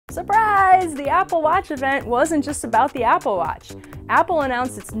Surprise! The Apple Watch event wasn't just about the Apple Watch. Apple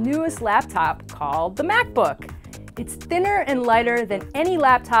announced its newest laptop called the MacBook. It's thinner and lighter than any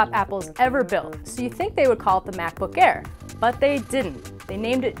laptop Apple's ever built, so you'd think they would call it the MacBook Air. But they didn't. They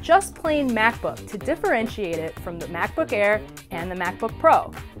named it just plain MacBook to differentiate it from the MacBook Air and the MacBook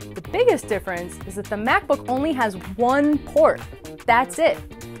Pro. The biggest difference is that the MacBook only has one port. That's it.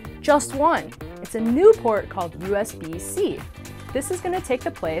 Just one. It's a new port called USB-C. This is going to take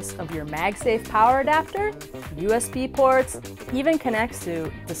the place of your MagSafe power adapter, USB ports, even connects to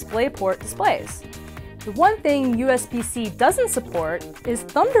DisplayPort displays. The one thing USB-C doesn't support is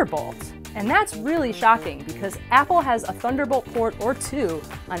Thunderbolt. And that's really shocking because Apple has a Thunderbolt port or two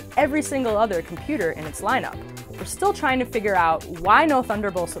on every single other computer in its lineup. We're still trying to figure out why no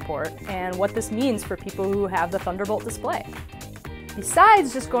Thunderbolt support and what this means for people who have the Thunderbolt display.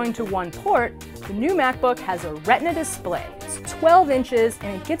 Besides just going to one port, the new MacBook has a retina display. It's 12 inches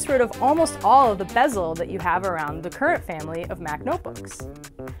and it gets rid of almost all of the bezel that you have around the current family of Mac notebooks.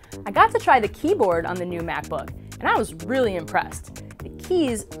 I got to try the keyboard on the new MacBook and I was really impressed. The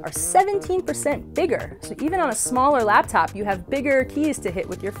keys are 17% bigger, so even on a smaller laptop you have bigger keys to hit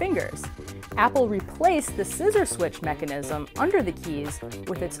with your fingers. Apple replaced the scissor switch mechanism under the keys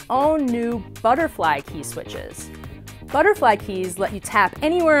with its own new butterfly key switches. Butterfly keys let you tap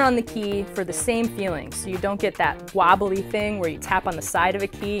anywhere on the key for the same feeling, so you don't get that wobbly thing where you tap on the side of a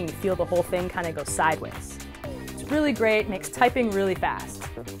key and you feel the whole thing kind of go sideways. It's really great, makes typing really fast.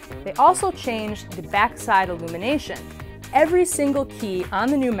 They also changed the backside illumination. Every single key on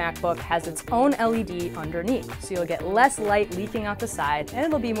the new MacBook has its own LED underneath, so you'll get less light leaking out the side and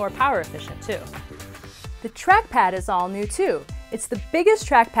it'll be more power efficient too. The trackpad is all new too. It's the biggest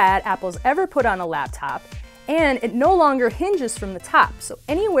trackpad Apple's ever put on a laptop, and it no longer hinges from the top, so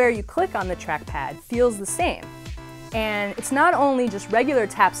anywhere you click on the trackpad feels the same. And it's not only just regular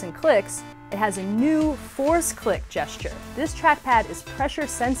taps and clicks, it has a new force click gesture. This trackpad is pressure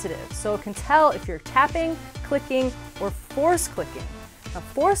sensitive, so it can tell if you're tapping, clicking, or force clicking. Now,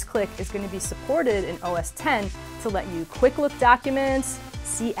 force click is going to be supported in OS X to let you quick look documents,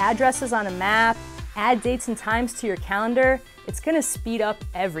 see addresses on a map, add dates and times to your calendar. It's going to speed up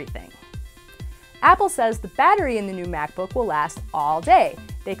everything. Apple says the battery in the new MacBook will last all day.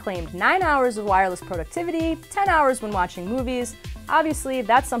 They claimed 9 hours of wireless productivity, 10 hours when watching movies. Obviously,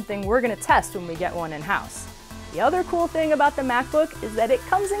 that's something we're going to test when we get one in-house. The other cool thing about the MacBook is that it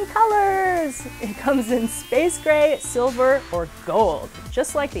comes in colors. It comes in space gray, silver, or gold,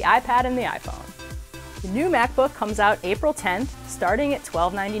 just like the iPad and the iPhone. The new MacBook comes out April 10th, starting at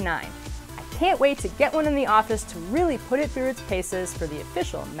 $12.99. I can't wait to get one in the office to really put it through its paces for the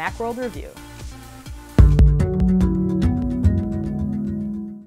official Macworld review.